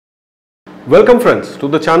Welcome friends to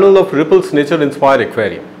the channel of Ripple's Nature Inspired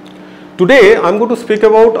Aquarium. Today I am going to speak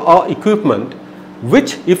about our equipment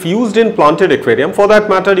which, if used in planted aquarium, for that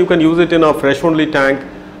matter you can use it in a fresh only tank,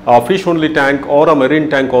 a fish only tank or a marine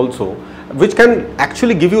tank also, which can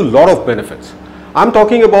actually give you a lot of benefits. I am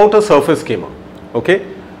talking about a surface skimmer.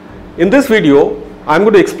 Okay. In this video I am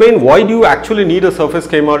going to explain why do you actually need a surface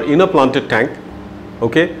skimmer in a planted tank.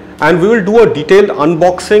 Okay. And we will do a detailed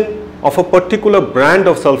unboxing of a particular brand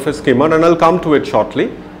of surface skimmer, and I'll come to it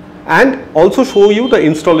shortly, and also show you the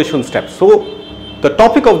installation steps. So the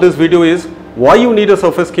topic of this video is why you need a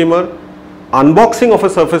surface skimmer, unboxing of a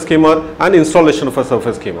surface skimmer, and installation of a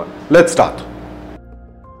surface skimmer. Let's start.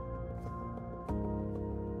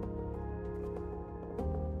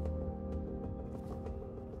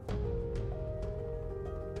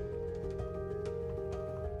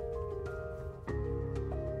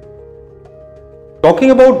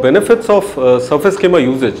 Talking about benefits of surface skimmer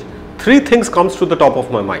usage, three things comes to the top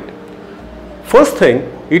of my mind. First thing,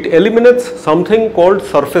 it eliminates something called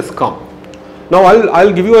surface scum. Now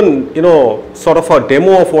I'll give you an sort of a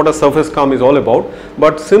demo of what a surface scum is all about,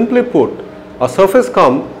 but simply put, a surface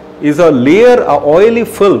scum is a layer, a oily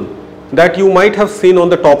film that you might have seen on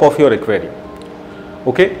the top of your aquarium.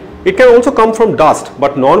 Okay, it can also come from dust,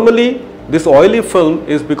 but normally this oily film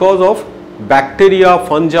is because of bacteria,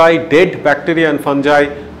 fungi, dead bacteria and fungi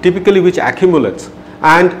typically which accumulates,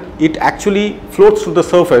 and it actually floats to the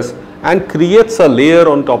surface and creates a layer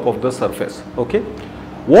on top of the surface. Okay,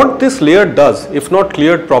 what this layer does, if not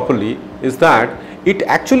cleared properly, is that it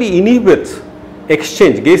actually inhibits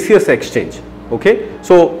exchange, gaseous exchange. Okay,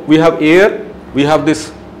 so we have air, we have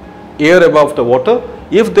this air above the water.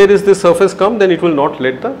 If there is this surface scum, then it will not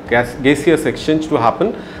let the gaseous exchange to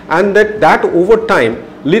happen, and that over time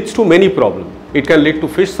leads to many problems. It can lead to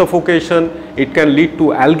fish suffocation, it can lead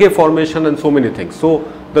to algae formation and so many things. So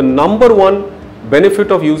the number one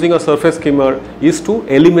benefit of using a surface skimmer is to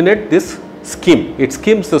eliminate this skim. It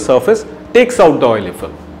skims the surface, takes out the oily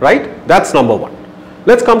film, right? That's number one.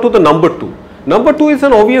 Let's come to the number two. Number two is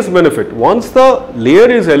an obvious benefit. Once the layer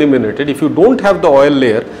is eliminated, if you don't have the oil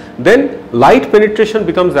layer, then light penetration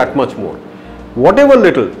becomes that much more. Whatever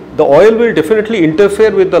little, the oil will definitely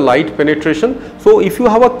interfere with the light penetration. So if you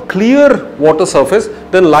have a clear water surface,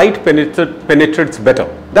 then light penetrates better.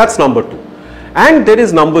 That's number two. And there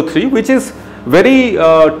is number three, which is very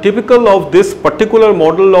typical of this particular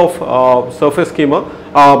model of surface skimmer.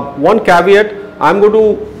 One caveat, I am going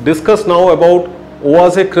to discuss now about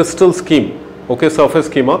OASE CrystalSkim. Okay, surface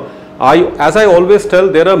skimmer. As I always tell,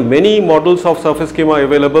 there are many models of surface skimmer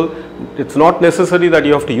available. It's not necessary that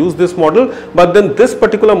you have to use this model, but then this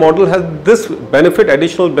particular model has this benefit,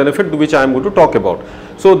 additional benefit, which I am going to talk about.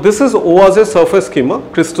 So this is OASE surface skimmer,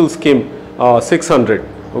 Crystal Skim 600.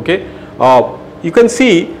 Okay, you can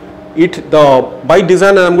see it by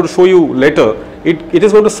design, and I am going to show you later. It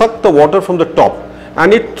is going to suck the water from the top,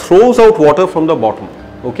 and it throws out water from the bottom.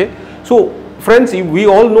 Okay, so friends, we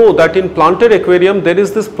all know that in planted aquarium there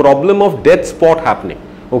is this problem of dead spot happening,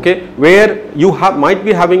 okay, where you might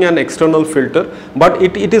be having an external filter, but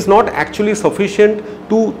it is not actually sufficient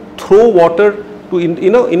to throw water to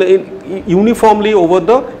uniformly over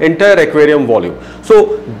the entire aquarium volume.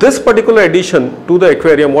 So this particular addition to the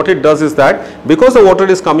aquarium, what it does is that because the water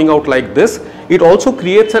is coming out like this, it also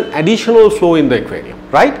creates an additional flow in the aquarium,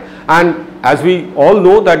 right? And as we all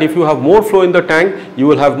know that if you have more flow in the tank, you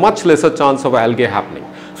will have much lesser chance of algae happening.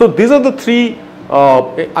 So these are the three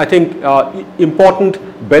I think important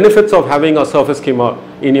benefits of having a surface skimmer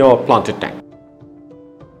in your planted tank.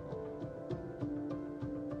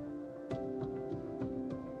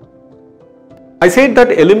 I said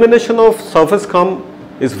that elimination of surface scum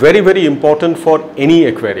is very important for any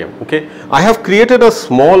aquarium. Okay, I have created a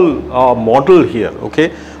small model here. Okay,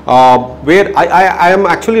 where I am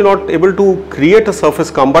actually not able to create a surface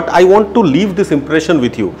scum, but I want to leave this impression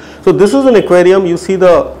with you. So this is an aquarium. You see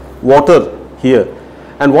the water here,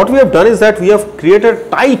 and what we have done is that we have created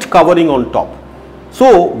tight covering on top.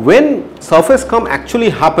 So when surface scum actually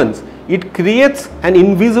happens, it creates an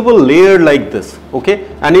invisible layer like this. Okay,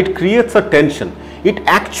 and it creates a tension. It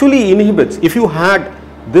actually inhibits. If you had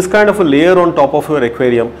this kind of a layer on top of your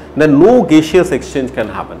aquarium, then no gaseous exchange can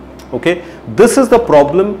happen. Okay, this is the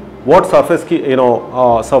problem what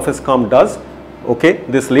surface scum does. Okay,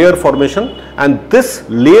 this layer formation, and this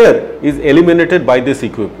layer is eliminated by this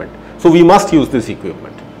equipment. So we must use this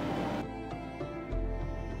equipment.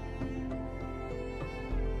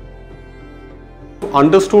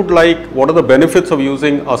 Understood like what are the benefits of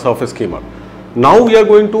using a surface skimmer. Now we are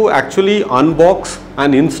going to actually unbox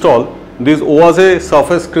and install this OASE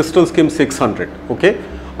Surface CrystalSkim 600. Okay,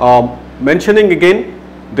 mentioning again,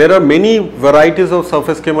 There are many varieties of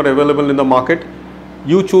surface skimmer available in the market.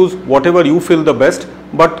 You choose whatever you feel the best,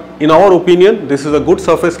 but in our opinion, this is a good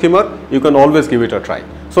surface skimmer. You can always give it a try.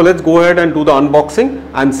 So let's go ahead and do the unboxing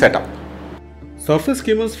and setup. Surface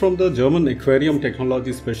skimmers from the German aquarium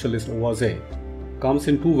technology specialist OASE comes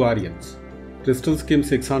in two variants, Crystal Skim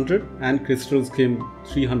 600 and Crystal Skim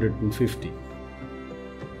 350.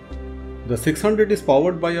 The 600 is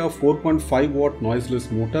powered by a 4.5 watt noiseless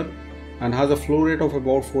motor and has a flow rate of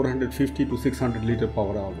about 450 to 600 liter per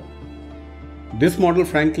hour. This model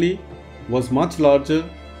frankly was much larger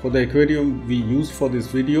for the aquarium we used for this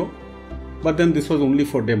video, but then this was only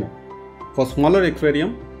for demo. For smaller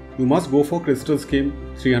aquarium, you must go for Crystal Skim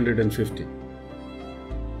 350.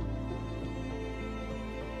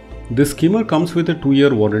 This skimmer comes with a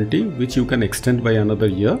 2-year warranty which you can extend by another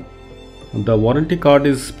year. The warranty card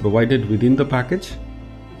is provided within the package.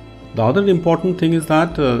 The other important thing is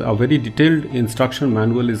that a very detailed instruction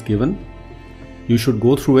manual is given. You should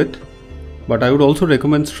go through it, but I would also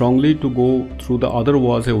recommend strongly to go through the other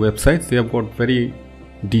OASE websites. They have got very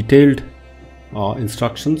detailed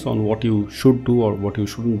instructions on what you should do or what you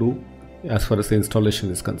shouldn't do as far as the installation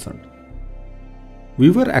is concerned. We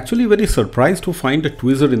were actually very surprised to find a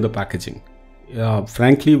tweezer in the packaging.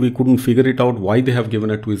 Frankly, we couldn't figure it out why they have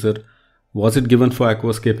given a tweezer. Was it given for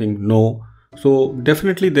aquascaping? No. So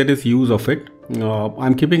definitely there is use of it.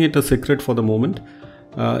 I'm keeping it a secret for the moment.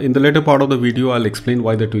 In the later part of the video, I'll explain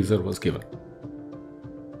why the tweezer was given.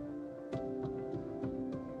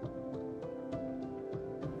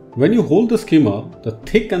 When you hold the skimmer, the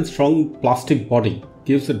thick and strong plastic body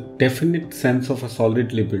gives a definite sense of a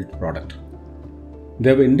solidly built product. They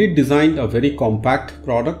have indeed designed a very compact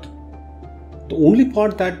product. The only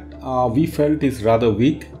part that we felt is rather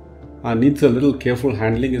weak and needs a little careful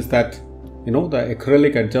handling is that, the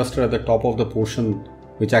acrylic adjuster at the top of the portion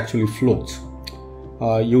which actually floats.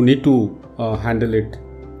 You need to handle it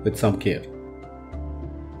with some care.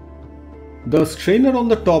 The strainer on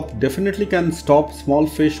the top definitely can stop small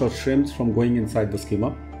fish or shrimps from going inside the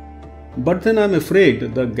skimmer. But then I'm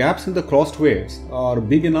afraid the gaps in the crossed waves are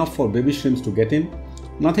big enough for baby shrimps to get in.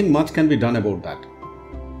 Nothing much can be done about that.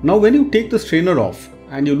 Now when you take the strainer off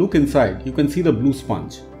and you look inside, you can see the blue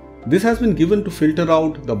sponge. This has been given to filter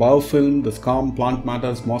out the biofilm, the scum, plant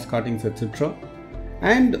matters, moss cuttings, etc.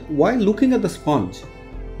 And while looking at the sponge,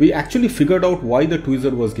 we actually figured out why the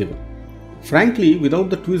tweezer was given. Frankly, without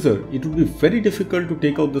the tweezer, it would be very difficult to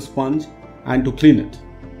take out the sponge and to clean it.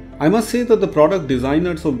 I must say that the product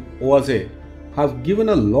designers of OASE have given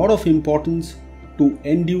a lot of importance to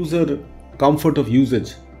end user comfort of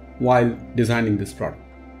usage while designing this product.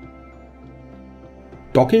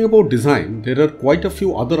 Talking about design, there are quite a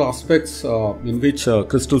few other aspects in which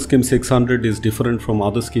Crystal Skim 600 is different from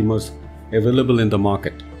other skimmers available in the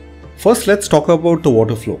market. First, let's talk about the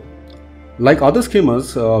water flow. Like other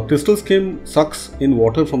skimmers, Crystal Skim sucks in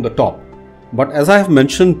water from the top. But as I have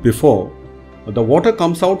mentioned before, the water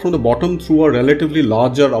comes out from the bottom through a relatively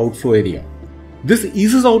larger outflow area. This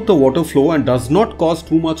eases out the water flow and does not cause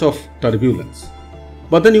too much of turbulence.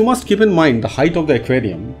 But then you must keep in mind the height of the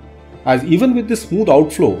aquarium, as even with this smooth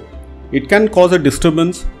outflow, it can cause a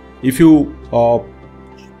disturbance if you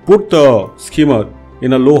put the skimmer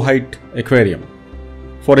in a low height aquarium.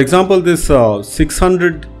 For example, this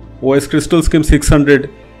 600 OASE CrystalSkim 600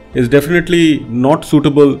 is definitely not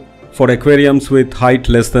suitable for aquariums with height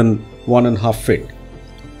less than 1.5 feet.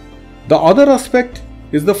 The other aspect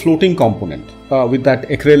is the floating component with that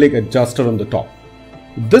acrylic adjuster on the top.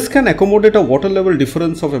 This can accommodate a water level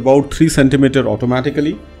difference of about 3 cm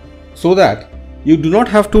automatically, so that you do not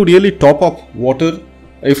have to really top up water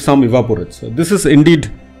if some evaporates. This is indeed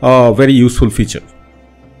a very useful feature.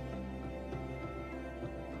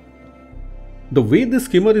 The way the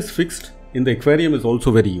skimmer is fixed in the aquarium is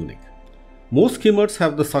also very unique. Most skimmers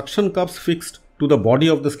have the suction cups fixed to the body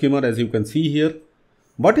of the skimmer, as you can see here.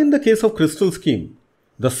 But in the case of Crystal Skim,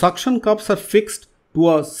 the suction cups are fixed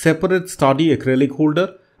to a separate sturdy acrylic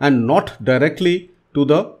holder and not directly to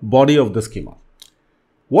the body of the skimmer.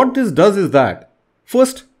 What this does is that,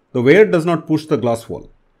 first, the wear does not push the glass wall.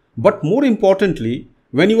 But more importantly,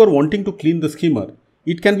 when you are wanting to clean the skimmer,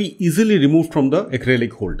 it can be easily removed from the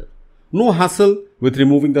acrylic holder. No hassle with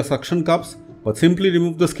removing the suction cups, but simply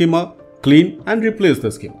remove the skimmer, clean and replace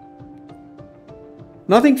the skimmer.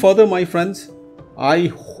 Nothing further, my friends. I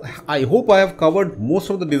hope I have covered most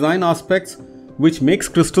of the design aspects which makes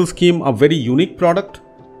Crystal Skim a very unique product.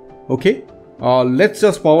 Okay, let's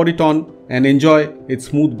just power it on and enjoy its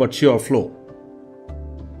smooth but sure flow.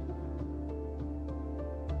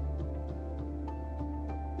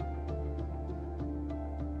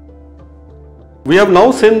 We have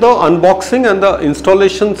now seen the unboxing and the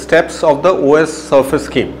installation steps of the OASE Surface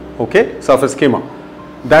Skim, okay, Surface Skimmer.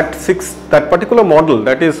 That particular model,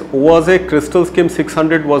 that is OASE CrystalSkim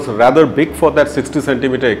 600, was rather big for that 60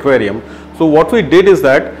 centimeter aquarium. So what we did is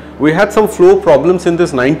that we had some flow problems in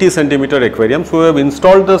this 90 centimeter aquarium. So we have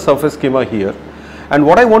installed the Surface Skimmer here. And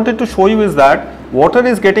what I wanted to show you is that water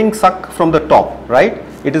is getting sucked from the top, right?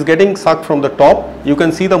 It is getting sucked from the top. You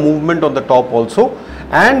can see the movement on the top also.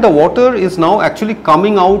 And the water is now actually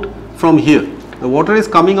coming out from here. The water is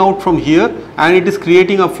coming out from here and it is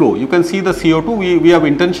creating a flow. You can see the CO2. We have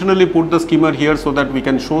intentionally put the skimmer here so that we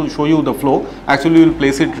can show you the flow. Actually, we will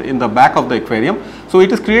place it in the back of the aquarium. So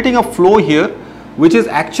it is creating a flow here, which is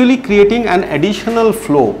actually creating an additional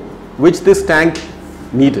flow which this tank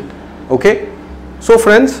needed. Okay. So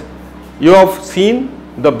friends, you have seen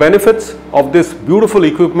the benefits of this beautiful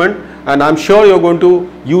equipment, and I am sure you are going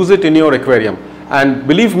to use it in your aquarium. And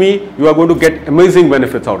believe me, you are going to get amazing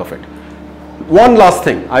benefits out of it. One last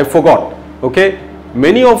thing I forgot, okay,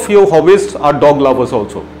 many of your hobbyists are dog lovers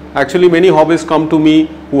also. Actually, many hobbyists come to me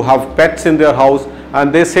who have pets in their house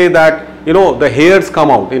and they say that, you know, the hairs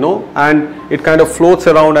come out, you know, and it kind of floats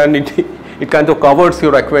around and it kind of covers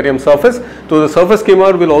your aquarium surface. So the Surface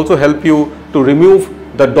Skimmer will also help you to remove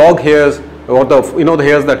the dog hairs or the, you know, the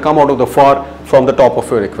hairs that come out of the fur from the top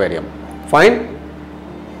of your aquarium. Fine.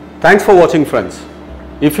 Thanks for watching, friends.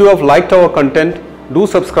 If you have liked our content, do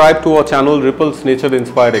subscribe to our channel Ripple's Nature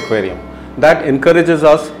Inspired Aquarium. That encourages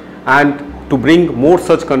us and to bring more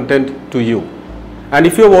such content to you. And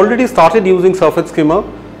if you have already started using Surface Skimmer,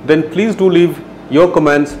 then please do leave your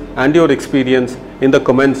comments and your experience in the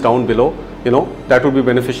comments down below. You know, that would be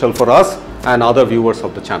beneficial for us and other viewers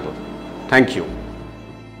of the channel. Thank you.